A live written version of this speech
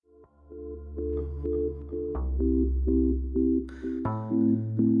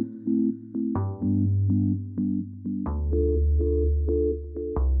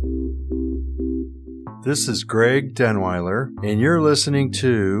This is Greg Denweiler, and you're listening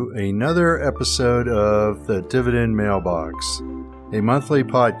to another episode of the Dividend Mailbox, a monthly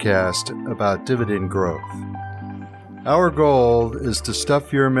podcast about dividend growth. Our goal is to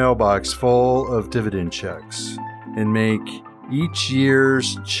stuff your mailbox full of dividend checks and make each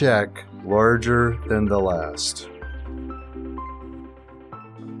year's check larger than the last.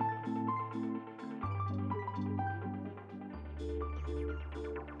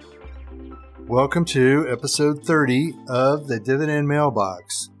 Welcome to episode 30 of the Dividend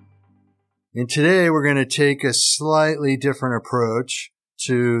Mailbox. And today we're going to take a slightly different approach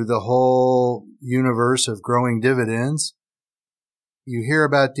to the whole universe of growing dividends. You hear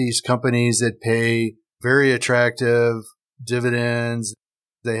about these companies that pay very attractive dividends.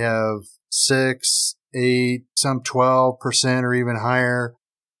 They have 6, 8, some 12% or even higher.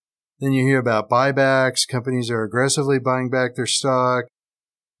 Then you hear about buybacks. Companies are aggressively buying back their stock.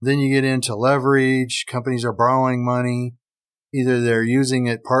 Then you get into leverage. Companies are borrowing money. Either they're using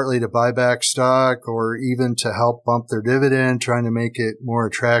it partly to buy back stock or even to help bump their dividend, trying to make it more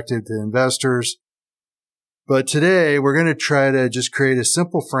attractive to investors. But today we're going to try to just create a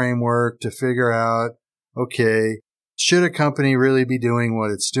simple framework to figure out, okay, should a company really be doing what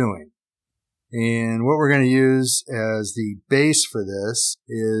it's doing? And what we're going to use as the base for this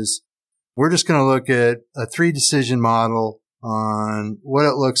is we're just going to look at a 3-decision model on what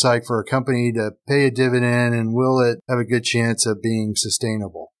it looks like for a company to pay a dividend and will it have a good chance of being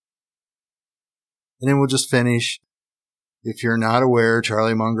sustainable. And then we'll just finish. If you're not aware,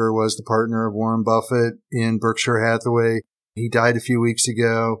 Charlie Munger was the partner of Warren Buffett in Berkshire Hathaway. He died a few weeks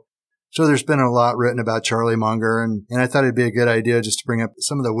ago. So there's been a lot written about Charlie Munger, and I thought it'd be a good idea just to bring up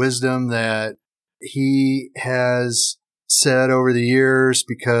some of the wisdom that he has said over the years,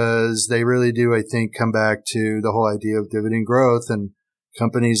 because they really do, I think, come back to the whole idea of dividend growth and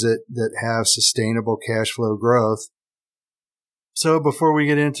companies that have sustainable cash flow growth. So before we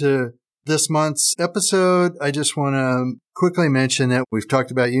get into this month's episode, I just want to quickly mention that we've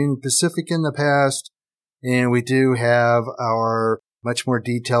talked about Union Pacific in the past, and we do have our much more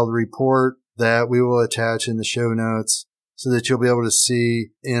detailed report that we will attach in the show notes so that you'll be able to see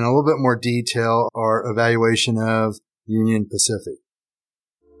in a little bit more detail our evaluation of Union Pacific.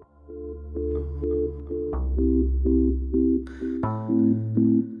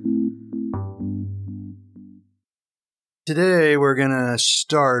 Today, we're going to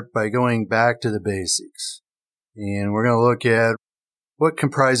start by going back to the basics. And we're going to look at what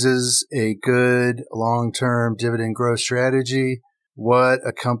comprises a good long-term dividend growth strategy, what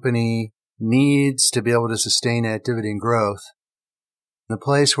a company needs to be able to sustain that dividend growth. The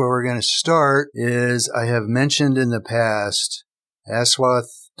place where we're going to start is, I have mentioned in the past,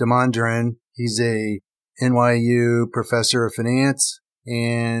 Aswath Damodaran. He's a NYU professor of finance,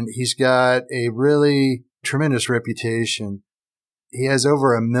 and he's got a really tremendous reputation. He has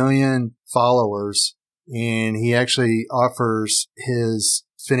over 1 million followers, and he actually offers his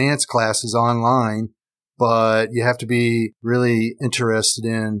finance classes online, but you have to be really interested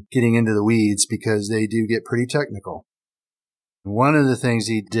in getting into the weeds because they do get pretty technical. One of the things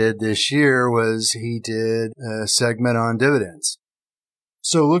he did this year was he did a segment on dividends.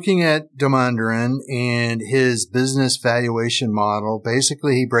 So looking at Damodaran and his business valuation model,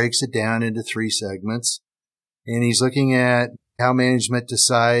 basically he breaks it down into 3 segments. And he's looking at how management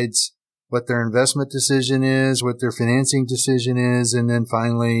decides what their investment decision is, what their financing decision is, and then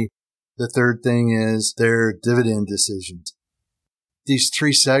finally, the third thing is their dividend decisions. These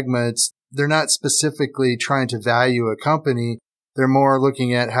 3 segments, they're not specifically trying to value a company. They're more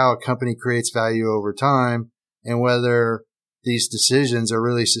looking at how a company creates value over time and whether these decisions are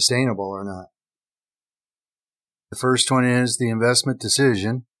really sustainable or not. The first one is the investment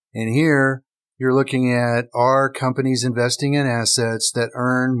decision. And here you're looking at, are companies investing in assets that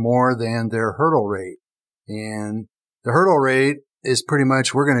earn more than their hurdle rate? And the hurdle rate is pretty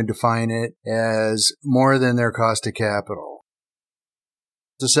much, we're going to define it as more than their cost of capital.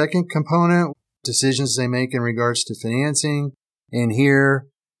 The second component, decisions they make in regards to financing. And here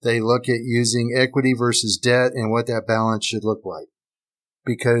they look at using equity versus debt and what that balance should look like.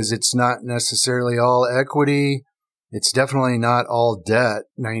 Because it's not necessarily all equity. It's definitely not all debt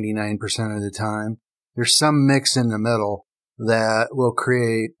 99% of the time. There's some mix in the middle that will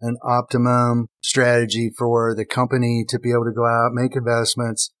create an optimum strategy for the company to be able to go out, make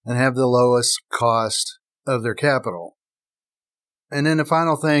investments, and have the lowest cost of their capital. And then the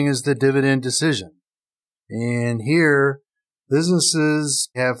final thing is the dividend decision. And here, businesses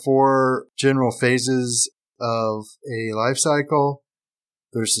have 4 general phases of a life cycle.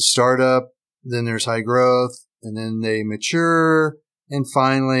 There's the startup, then there's high growth, and then they mature, And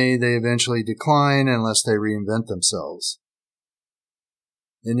finally, they eventually decline unless they reinvent themselves.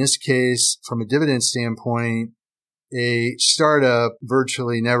 In this case, from a dividend standpoint, a startup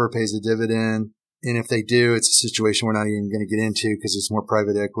virtually never pays a dividend. And if they do, it's a situation we're not even going to get into because it's more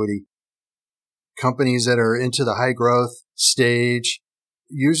private equity. Companies that are into the high growth stage,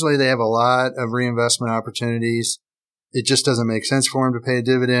 usually they have a lot of reinvestment opportunities. It just doesn't make sense for them to pay a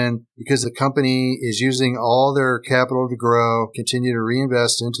dividend because the company is using all their capital to grow, continue to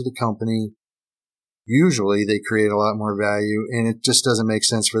reinvest into the company. Usually they create a lot more value, and it just doesn't make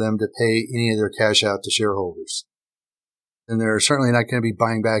sense for them to pay any of their cash out to shareholders. And they're certainly not going to be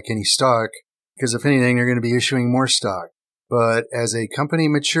buying back any stock because if anything, they're going to be issuing more stock. But as a company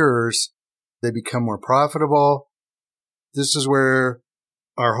matures, they become more profitable. This is where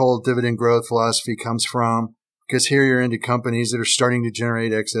our whole dividend growth philosophy comes from. Because here you're into companies that are starting to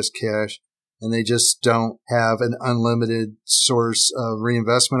generate excess cash and they just don't have an unlimited source of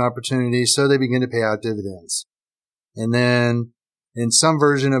reinvestment opportunities, so they begin to pay out dividends. And then in some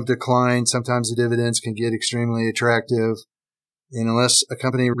version of decline, sometimes the dividends can get extremely attractive. And unless a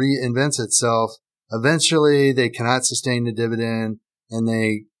company reinvents itself, eventually they cannot sustain the dividend and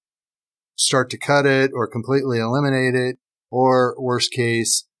they start to cut it or completely eliminate it, or worst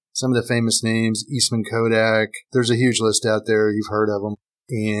case, some of the famous names, Eastman Kodak, there's a huge list out there. You've heard of them.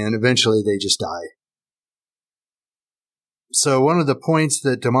 And eventually they just die. So one of the points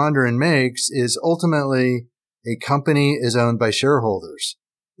that Damodaran makes is ultimately a company is owned by shareholders.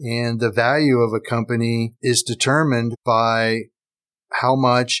 And the value of a company is determined by how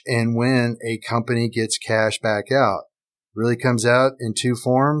much and when a company gets cash back out. It really comes out in two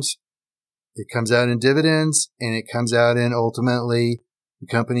forms. It comes out in dividends and it comes out in ultimately the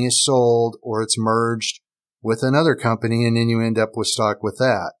company is sold or it's merged with another company and then you end up with stock with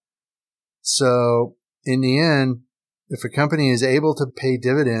that. So in the end, if a company is able to pay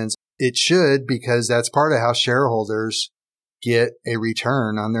dividends, it should because that's part of how shareholders get a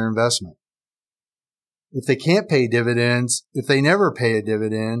return on their investment. If they can't pay dividends, if they never pay a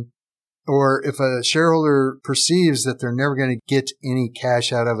dividend, or if a shareholder perceives that they're never going to get any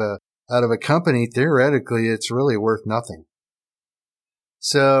cash out of a company, theoretically, it's really worth nothing.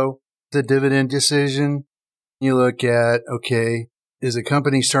 So the dividend decision, you look at, okay, is a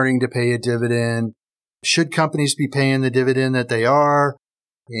company starting to pay a dividend? Should companies be paying the dividend that they are?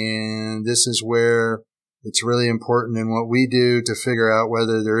 And this is where it's really important in what we do to figure out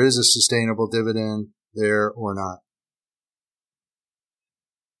whether there is a sustainable dividend there or not.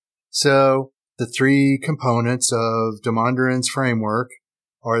 So the three components of Damodaran's framework,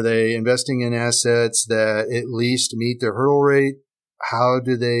 are they investing in assets that at least meet their hurdle rate? How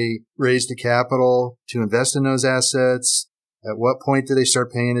do they raise the capital to invest in those assets? At what point do they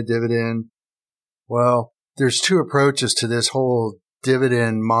start paying a dividend? Well, there's two approaches to this whole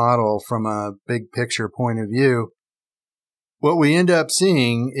dividend model from a big picture point of view. What we end up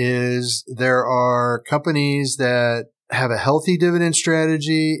seeing is there are companies that have a healthy dividend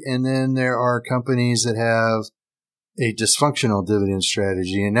strategy, and then there are companies that have a dysfunctional dividend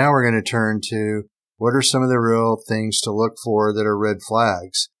strategy. And now we're going to turn to what are some of the real things to look for that are red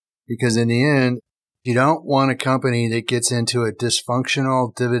flags? Because in the end, you don't want a company that gets into a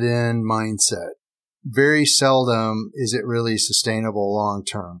dysfunctional dividend mindset. Very seldom is it really sustainable long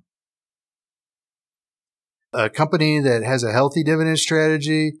term. A company that has a healthy dividend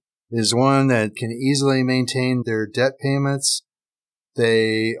strategy is one that can easily maintain their debt payments.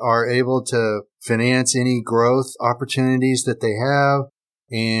 They are able to finance any growth opportunities that they have,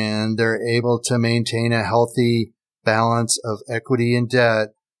 and they're able to maintain a healthy balance of equity and debt.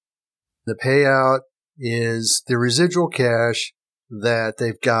 The payout is the residual cash that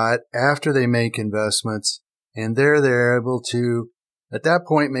they've got after they make investments, and they're able to, at that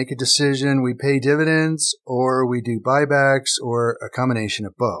point, make a decision. We pay dividends or we do buybacks or a combination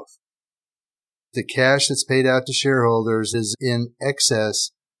of both. The cash that's paid out to shareholders is in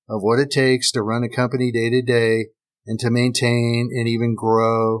excess of what it takes to run a company day to day and to maintain and even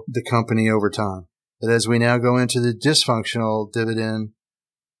grow the company over time. But as we now go into the dysfunctional dividend,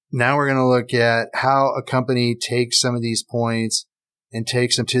 now we're going to look at how a company takes some of these points and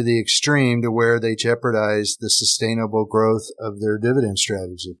takes them to the extreme to where they jeopardize the sustainable growth of their dividend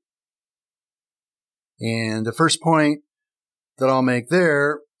strategy. And the first point that I'll make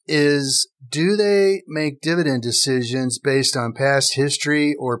there is, do they make dividend decisions based on past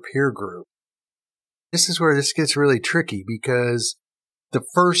history or peer group? This is where this gets really tricky because the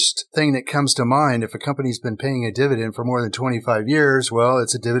first thing that comes to mind if a company's been paying a dividend for more than 25 years, well,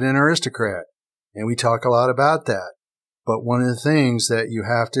 it's a dividend aristocrat. And we talk a lot about that. But one of the things that you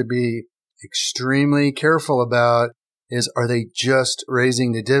have to be extremely careful about is, are they just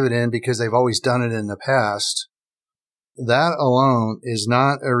raising the dividend because they've always done it in the past? That alone is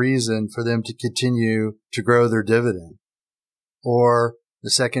not a reason for them to continue to grow their dividend. Or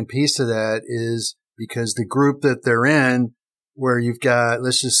the second piece of that is because the group that they're in, where you've got,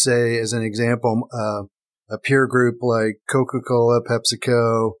 let's just say as an example, a peer group like Coca-Cola,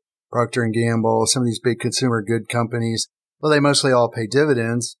 PepsiCo, Procter & Gamble, some of these big consumer good companies, well, they mostly all pay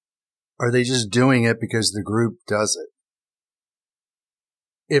dividends. Are they just doing it because the group does it?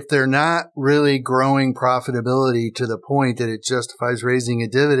 If they're not really growing profitability to the point that it justifies raising a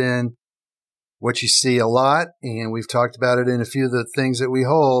dividend, what you see a lot, and we've talked about it in a few of the things that we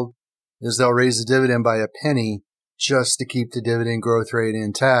hold, is they'll raise the dividend by a penny just to keep the dividend growth rate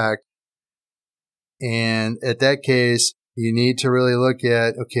intact. And at that case, you need to really look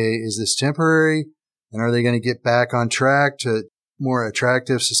at, okay, is this temporary? And are they going to get back on track to more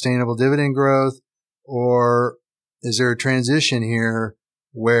attractive, sustainable dividend growth? Or is there a transition here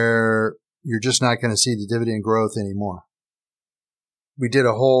where you're just not going to see the dividend growth anymore? We did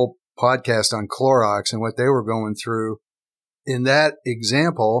a whole podcast on Clorox and what they were going through. In that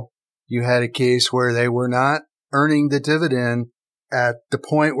example, you had a case where they were not earning the dividend at the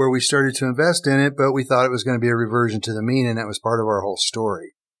point where we started to invest in it, but we thought it was going to be a reversion to the mean, and that was part of our whole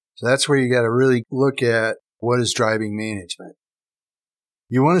story. So that's where you got to really look at what is driving management.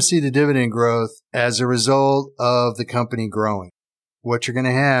 You want to see the dividend growth as a result of the company growing. What you're going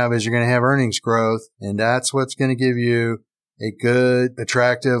to have is you're going to have earnings growth, and that's what's going to give you a good,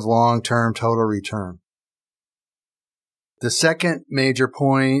 attractive, long-term total return. The second major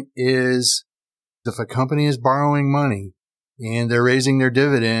point is if a company is borrowing money and they're raising their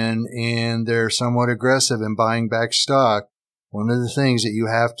dividend and they're somewhat aggressive in buying back stock, one of the things that you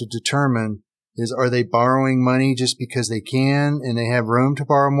have to determine is, are they borrowing money just because they can and they have room to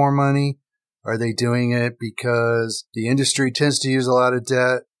borrow more money? Are they doing it because the industry tends to use a lot of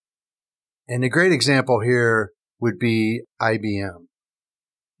debt? And a great example here would be IBM.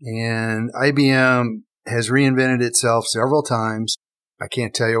 And IBM has reinvented itself several times. I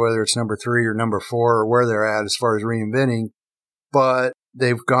can't tell you whether it's number 3 or number 4 or where they're at as far as reinventing, but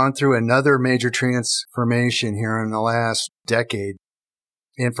they've gone through another major transformation here in the last decade.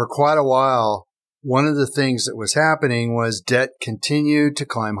 And for quite a while, one of the things that was happening was debt continued to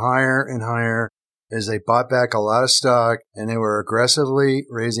climb higher and higher as they bought back a lot of stock and they were aggressively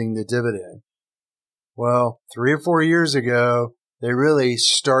raising the dividend. Well, 3 or 4 years ago, they really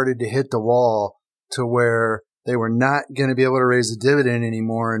started to hit the wall to where they were not going to be able to raise the dividend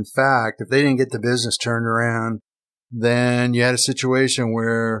anymore. In fact, if they didn't get the business turned around, then you had a situation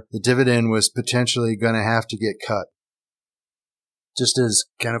where the dividend was potentially going to have to get cut. Just as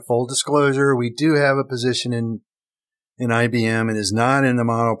kind of full disclosure, we do have a position in IBM. It is not in the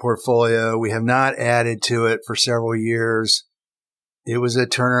model portfolio. We have not added to it for several years. It was a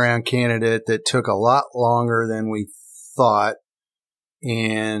turnaround candidate that took a lot longer than we thought.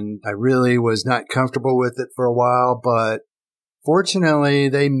 And I really was not comfortable with it for a while, but fortunately,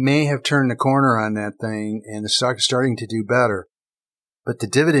 they may have turned the corner on that thing and the stock is starting to do better. But the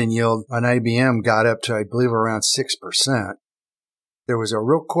dividend yield on IBM got up to, I believe, around 6%. There was a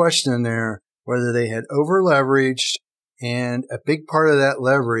real question there whether they had over leveraged, and a big part of that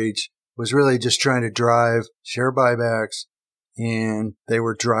leverage was really just trying to drive share buybacks, and they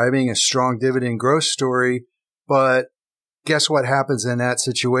were driving a strong dividend growth story. But guess what happens in that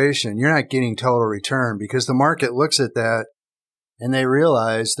situation? You're not getting total return because the market looks at that and they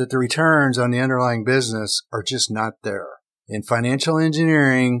realize that the returns on the underlying business are just not there. And financial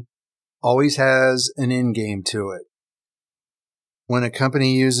engineering always has an end game to it. When a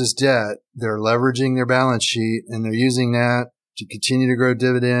company uses debt, they're leveraging their balance sheet and they're using that to continue to grow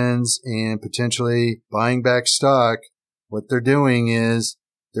dividends and potentially buying back stock. What they're doing is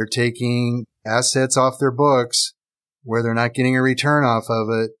they're taking assets off their books where they're not getting a return off of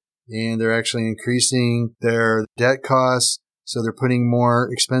it, and they're actually increasing their debt costs. So they're putting more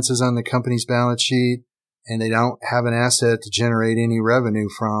expenses on the company's balance sheet, and they don't have an asset to generate any revenue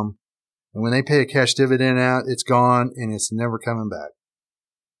from. And when they pay a cash dividend out, it's gone and it's never coming back.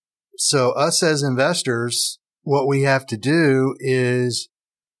 So us as investors, what we have to do is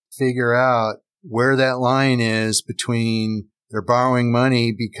figure out where that line is between they're borrowing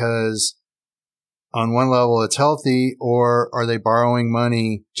money because on one level it's healthy, or are they borrowing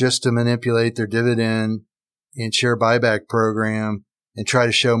money just to manipulate their dividend and share buyback program and try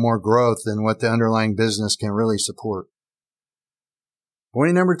to show more growth than what the underlying business can really support.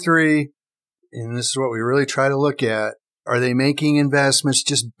 Point number 3, and this is what we really try to look at, are they making investments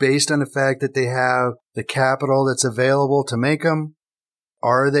just based on the fact that they have the capital that's available to make them?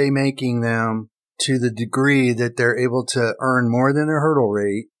 Are they making them to the degree that they're able to earn more than their hurdle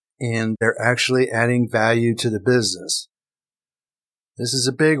rate and they're actually adding value to the business. This is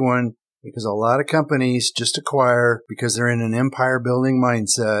a big one because a lot of companies just acquire because they're in an empire building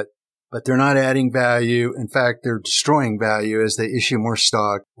mindset, but they're not adding value. In fact, they're destroying value as they issue more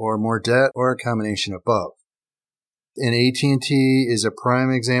stock or more debt or a combination of both. And AT&T is a prime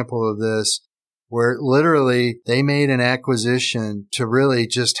example of this, where literally they made an acquisition to really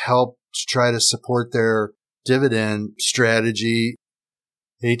just help to try to support their dividend strategy.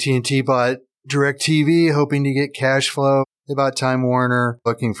 AT&T bought DirecTV, hoping to get cash flow. They bought Time Warner,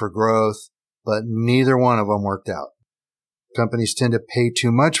 looking for growth, but neither one of them worked out. Companies tend to pay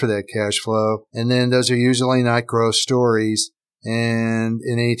too much for that cash flow, and then those are usually not growth stories. And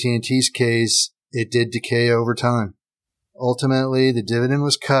in AT&T's case, it did decay over time. Ultimately, the dividend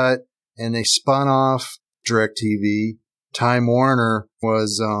was cut, and they spun off DirecTV. Time Warner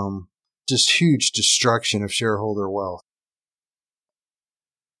was just huge destruction of shareholder wealth.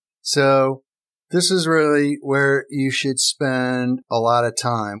 So this is really where you should spend a lot of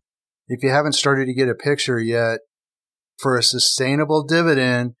time. If you haven't started to get a picture yet, for a sustainable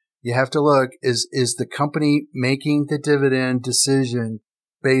dividend, you have to look, is the company making the dividend decision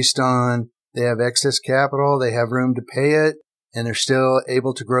based on they have excess capital, they have room to pay it, and they're still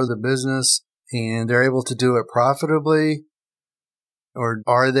able to grow the business, and they're able to do it profitably? Or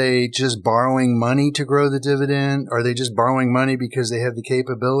are they just borrowing money to grow the dividend? Are they just borrowing money because they have the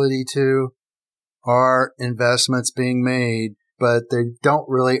capability to? Are investments being made, but they don't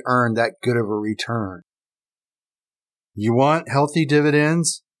really earn that good of a return? You want healthy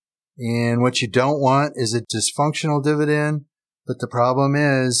dividends, and what you don't want is a dysfunctional dividend. But the problem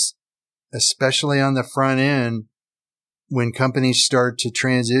is, especially on the front end, when companies start to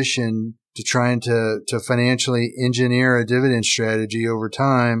transition to trying to financially engineer a dividend strategy over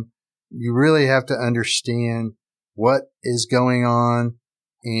time, you really have to understand what is going on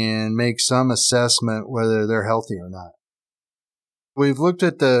and make some assessment whether they're healthy or not. We've looked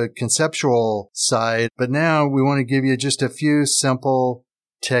at the conceptual side, but now we want to give you just a few simple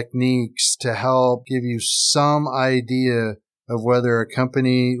techniques to help give you some idea of whether a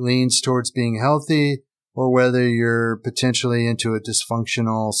company leans towards being healthy or whether you're potentially into a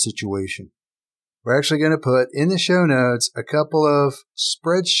dysfunctional situation. We're actually going to put in the show notes a couple of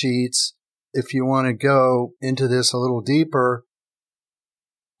spreadsheets if you want to go into this a little deeper.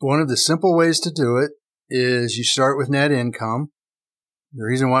 One of the simple ways to do it is you start with net income. The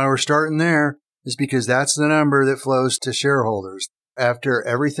reason why we're starting there is because that's the number that flows to shareholders. After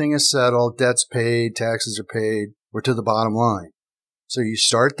everything is settled, debt's paid, taxes are paid, we're to the bottom line. So you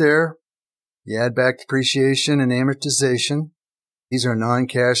start there. You add back depreciation and amortization. These are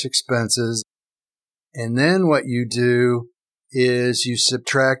non-cash expenses. And then what you do is you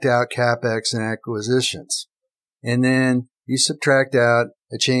subtract out CapEx and acquisitions. And then you subtract out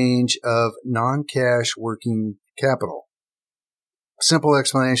a change of non-cash working capital. Simple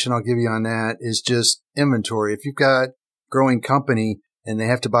explanation I'll give you on that is just inventory. If you've got a growing company and they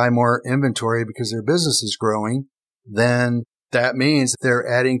have to buy more inventory because their business is growing, then that means they're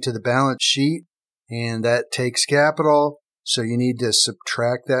adding to the balance sheet, and that takes capital. So you need to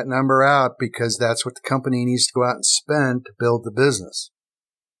subtract that number out because that's what the company needs to go out and spend to build the business.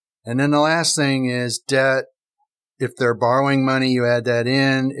 And then the last thing is debt. If they're borrowing money, you add that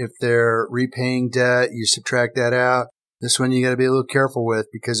in. If they're repaying debt, you subtract that out. This one you got to be a little careful with,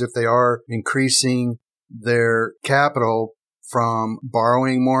 because if they are increasing their capital from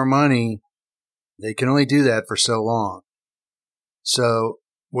borrowing more money, they can only do that for so long. So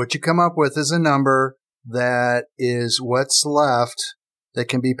what you come up with is a number that is what's left that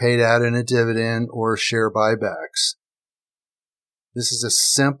can be paid out in a dividend or share buybacks. This is a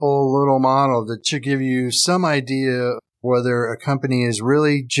simple little model that should give you some idea whether a company is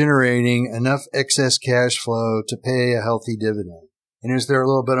really generating enough excess cash flow to pay a healthy dividend. And is there a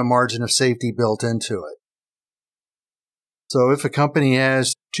little bit of margin of safety built into it? So if a company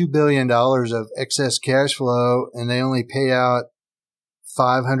has $2 billion of excess cash flow and they only pay out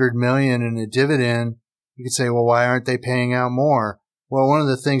 $500 million in a dividend, you could say, well, why aren't they paying out more? Well, one of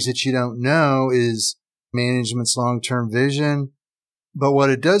the things that you don't know is management's long-term vision. But what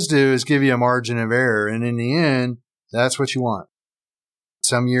it does do is give you a margin of error. And in the end, that's what you want.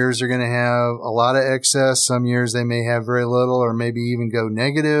 Some years are going to have a lot of excess. Some years they may have very little or maybe even go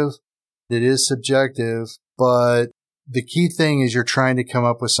negative. It is subjective. But the key thing is you're trying to come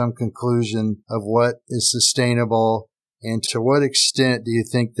up with some conclusion of what is sustainable and to what extent do you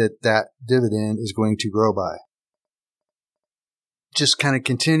think that that dividend is going to grow by. Just kind of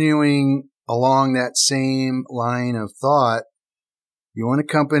continuing along that same line of thought, you want a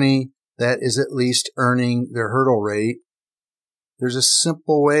company that is at least earning their hurdle rate. There's a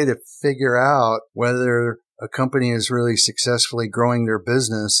simple way to figure out whether a company is really successfully growing their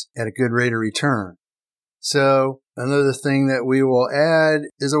business at a good rate of return. So another thing that we will add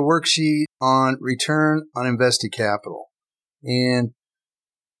is a worksheet on return on invested capital. And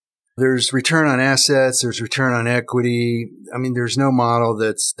there's return on assets, there's return on equity. I mean, there's no model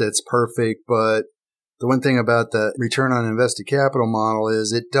that's perfect, but the one thing about the return on invested capital model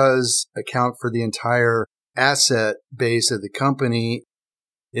is it does account for the entire asset base of the company.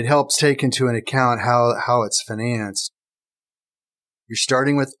 It helps take into an account how it's financed. You're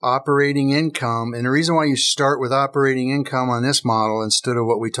starting with operating income. And the reason why you start with operating income on this model instead of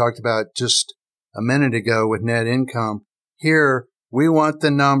what we talked about just a minute ago with net income, here we want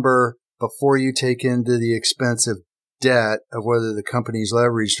the number before you take into the expense of debt of whether the company's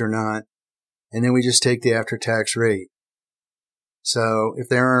leveraged or not. And then we just take the after-tax rate. So if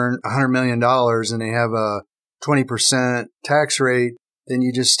they earn $100 million and they have a 20% tax rate, then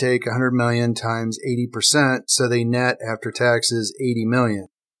you just take 100 million times 80%. So they net after taxes 80 million.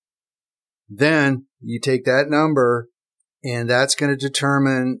 Then you take that number and that's going to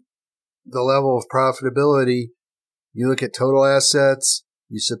determine the level of profitability. You look at total assets,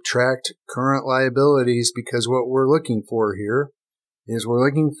 you subtract current liabilities because what we're looking for here is we're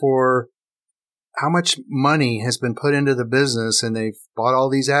looking for how much money has been put into the business and they've bought all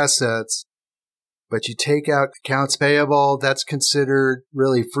these assets. But you take out accounts payable, that's considered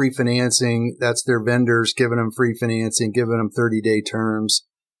really free financing. That's their vendors giving them free financing, giving them 30-day terms.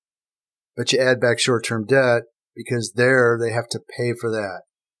 But you add back short-term debt because there they have to pay for that.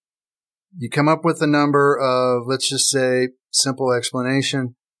 You come up with a number of, let's just say, simple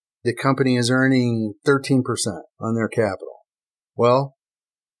explanation, the company is earning 13% on their capital. Well,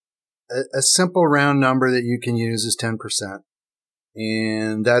 a simple round number that you can use is 10%.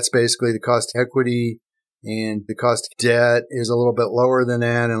 And that's basically the cost of equity, and the cost of debt is a little bit lower than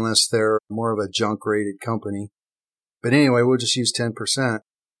that unless they're more of a junk rated company. But anyway, we'll just use 10%.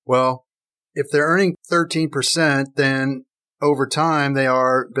 Well, if they're earning 13%, then over time they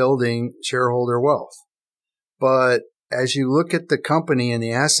are building shareholder wealth. But as you look at the company and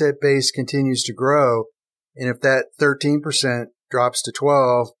the asset base continues to grow, and if that 13% drops to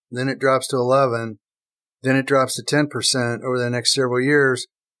 12, then it drops to 11, then it drops to 10% over the next several years,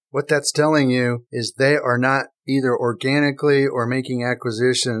 what that's telling you is they are not either organically or making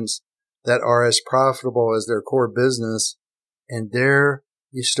acquisitions that are as profitable as their core business. And there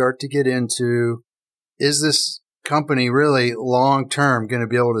you start to get into, is this company really long-term going to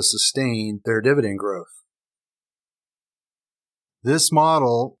be able to sustain their dividend growth? This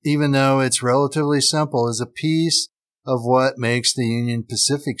model, even though it's relatively simple, is a piece of what makes the Union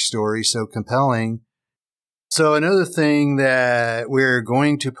Pacific story so compelling. So another thing that we're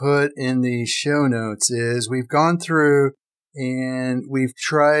going to put in the show notes is we've gone through and we've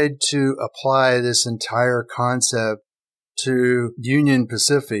tried to apply this entire concept to Union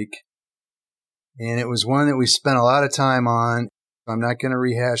Pacific. And it was one that we spent a lot of time on. I'm not going to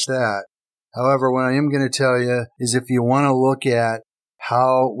rehash that. However, what I am going to tell you is if you want to look at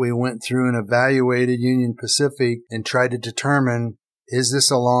how we went through and evaluated Union Pacific and tried to determine, is this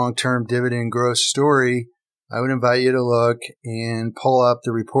a long-term dividend growth story? I would invite you to look and pull up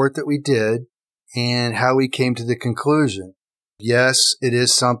the report that we did and how we came to the conclusion. Yes, it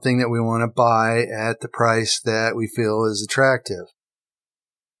is something that we want to buy at the price that we feel is attractive.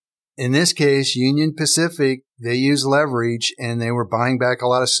 In this case, Union Pacific, they use leverage and they were buying back a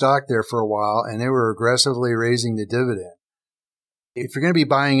lot of stock there for a while and they were aggressively raising the dividend. If you're going to be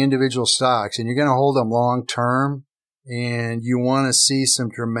buying individual stocks and you're going to hold them long term, and you want to see some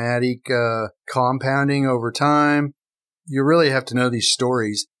dramatic compounding over time, you really have to know these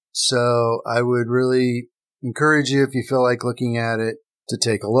stories. So I would really encourage you, if you feel like looking at it, to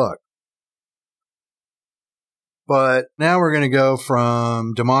take a look. But now we're going to go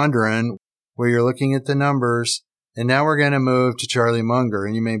from Demondron, where you're looking at the numbers, and now we're going to move to Charlie Munger.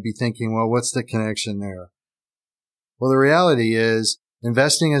 And you may be thinking, well, what's the connection there? Well, the reality is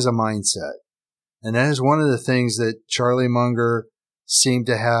investing is a mindset. And that is one of the things that Charlie Munger seemed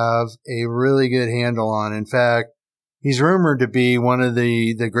to have a really good handle on. In fact, he's rumored to be one of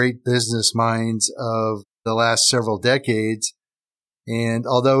the great business minds of the last several decades. And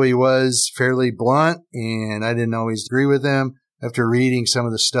although he was fairly blunt and I didn't always agree with him, after reading some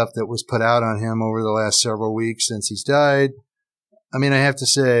of the stuff that was put out on him over the last several weeks since he's died, I mean, I have to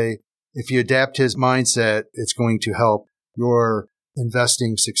say, if you adapt his mindset, it's going to help your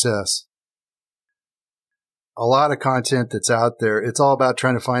investing success. A lot of content that's out there. It's all about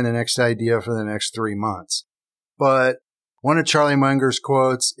trying to find the next idea for the next 3 months. But One of Charlie Munger's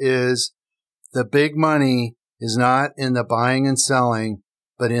quotes is, "The big money is not in the buying and selling,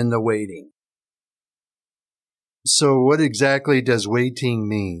 but in the waiting." So what exactly does waiting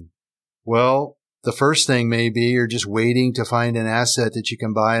mean? Well, the first thing may be you're just waiting to find an asset that you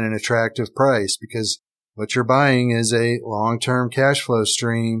can buy at an attractive price, because what you're buying is a long-term cash flow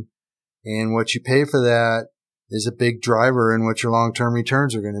stream, and what you pay for that is a big driver in what your long-term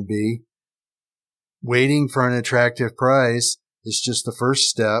returns are going to be. Waiting for an attractive price is just the first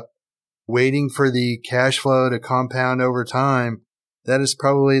step. Waiting for the cash flow to compound over time, that is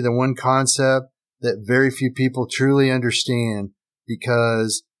probably the one concept that very few people truly understand,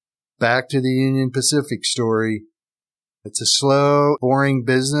 because back to the Union Pacific story, it's a slow, boring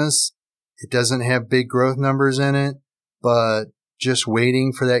business. It doesn't have big growth numbers in it, but just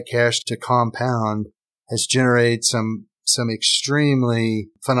waiting for that cash to compound has generated some extremely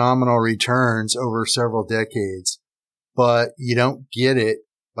phenomenal returns over several decades. But you don't get it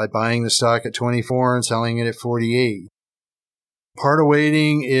by buying the stock at 24 and selling it at 48. Part of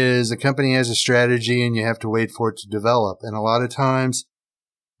waiting is the company has a strategy and you have to wait for it to develop. And a lot of times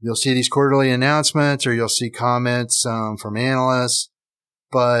you'll see these quarterly announcements or you'll see comments from analysts.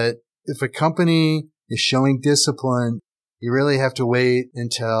 But if a company is showing discipline, you really have to wait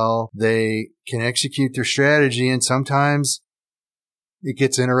until they can execute their strategy. And sometimes it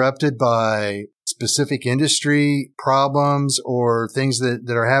gets interrupted by specific industry problems or things that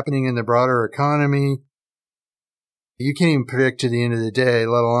are happening in the broader economy. You can't even predict to the end of the day,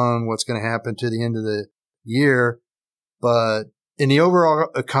 let alone what's going to happen to the end of the year. But in the overall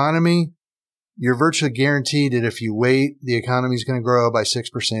economy, you're virtually guaranteed that if you wait, the economy is going to grow by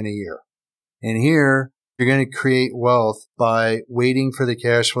 6% a year. And here, you're going to create wealth by waiting for the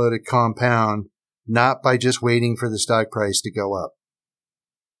cash flow to compound, not by just waiting for the stock price to go up.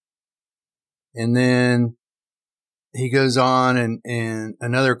 And then he goes on, and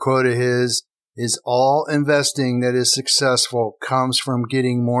another quote of his is, "All investing that is successful comes from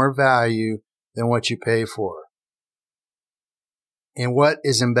getting more value than what you pay for." And what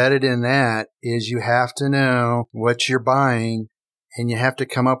is embedded in that is you have to know what you're buying, and you have to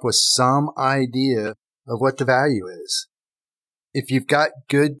come up with some idea of what the value is. If you've got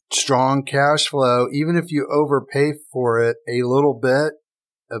good, strong cash flow, even if you overpay for it a little bit,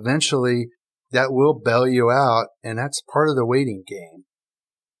 eventually that will bail you out, and that's part of the waiting game.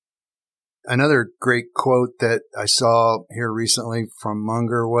 Another great quote that I saw here recently from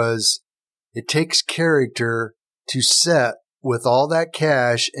Munger was, "It takes character to set with all that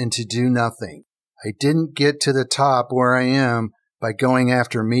cash and to do nothing. I didn't get to the top where I am by going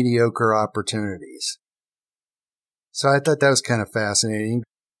after mediocre opportunities." So I thought that was kind of fascinating,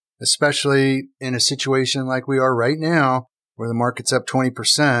 especially in a situation like we are right now, where the market's up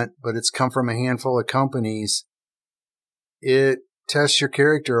 20%, but it's come from a handful of companies. It tests your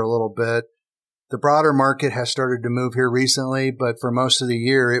character a little bit. The broader market has started to move here recently, but for most of the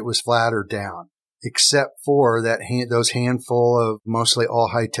year, it was flat or down, except for those handful of mostly all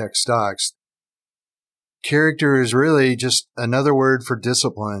high-tech stocks. Character is really just another word for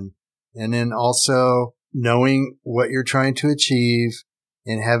discipline. And then also knowing what you're trying to achieve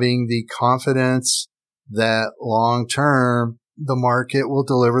and having the confidence that long term, the market will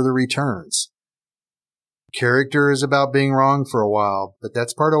deliver the returns. Character is about being wrong for a while, but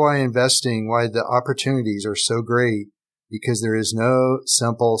that's part of why the opportunities are so great, because there is no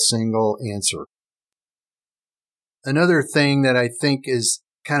simple single answer. Another thing that I think is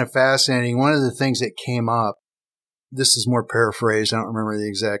kind of fascinating, one of the things that came up, this is more paraphrased, I don't remember the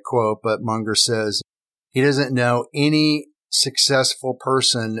exact quote, but Munger says he doesn't know any successful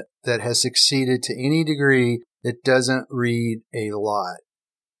person that has succeeded to any degree that doesn't read a lot.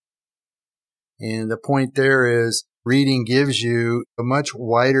 And the point there is reading gives you a much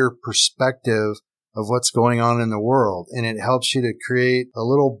wider perspective of what's going on in the world. And it helps you to create a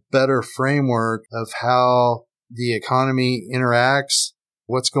little better framework of how the economy interacts,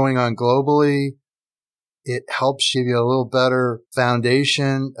 what's going on globally. It helps give you a little better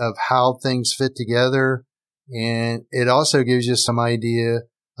foundation of how things fit together. And it also gives you some idea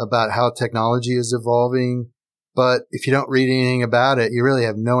about how technology is evolving. But if you don't read anything about it, you really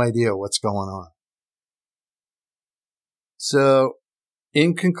have no idea what's going on. So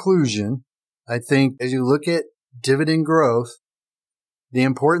in conclusion, I think as you look at dividend growth, the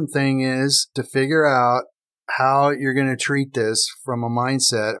important thing is to figure out how you're going to treat this from a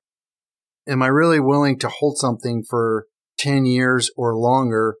mindset. Am I really willing to hold something for 10 years or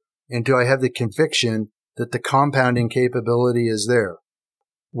longer? And do I have the conviction that the compounding capability is there?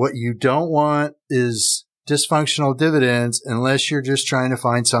 What you don't want is dysfunctional dividends unless you're just trying to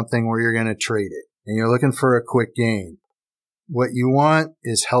find something where you're going to trade it and you're looking for a quick gain. What you want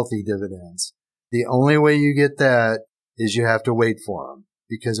is healthy dividends. The only way you get that is you have to wait for them,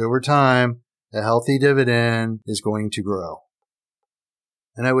 because over time, a healthy dividend is going to grow.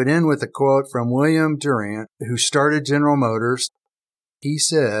 And I would end with a quote from William Durant, who started General Motors. He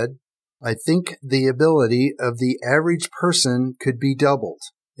said, "I think the ability of the average person could be doubled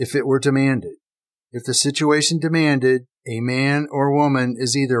if it were demanded. If the situation demanded, a man or woman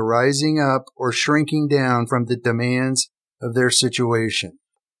is either rising up or shrinking down from the demands of their situation."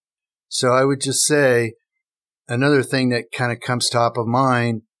 So I would just say another thing that kind of comes top of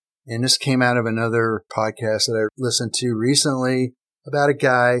mind, and this came out of another podcast that I listened to recently about a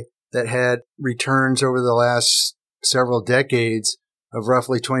guy that had returns over the last several decades of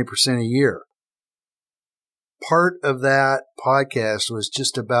roughly 20% a year. Part of that podcast was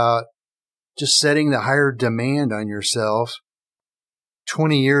just about just setting the higher demand on yourself.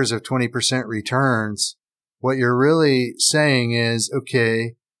 20 years of 20% returns. What you're really saying is,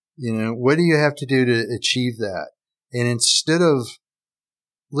 okay, what do you have to do to achieve that? And instead of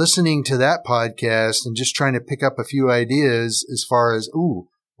listening to that podcast and just trying to pick up a few ideas as far as,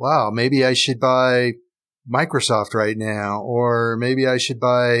 wow, maybe I should buy Microsoft right now, or maybe I should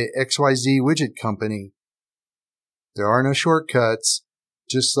buy XYZ widget company. There are no shortcuts.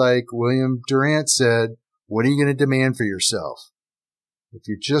 Just like William Durant said, what are you going to demand for yourself? If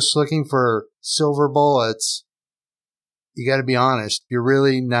you're just looking for silver bullets, you got to be honest, you're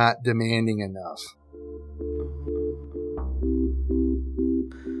really not demanding enough.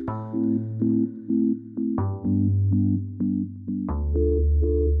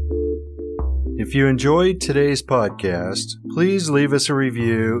 If you enjoyed today's podcast, please leave us a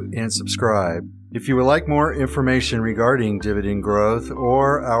review and subscribe. If you would like more information regarding dividend growth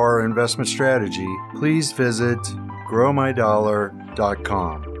or our investment strategy, please visit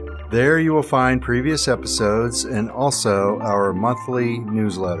growmydollar.com. There you will find previous episodes and also our monthly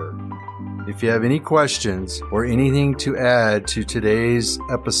newsletter. If you have any questions or anything to add to today's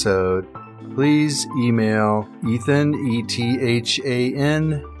episode, please email Ethan,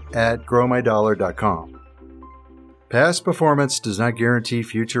 ETHAN, at growmydollar.com. Past performance does not guarantee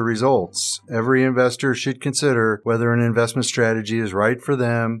future results. Every investor should consider whether an investment strategy is right for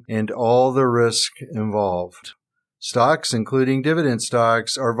them and all the risk involved. Stocks, including dividend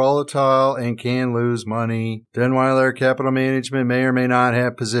stocks, are volatile and can lose money. Dunweiler Capital Management may or may not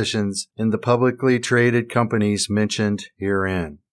have positions in the publicly traded companies mentioned herein.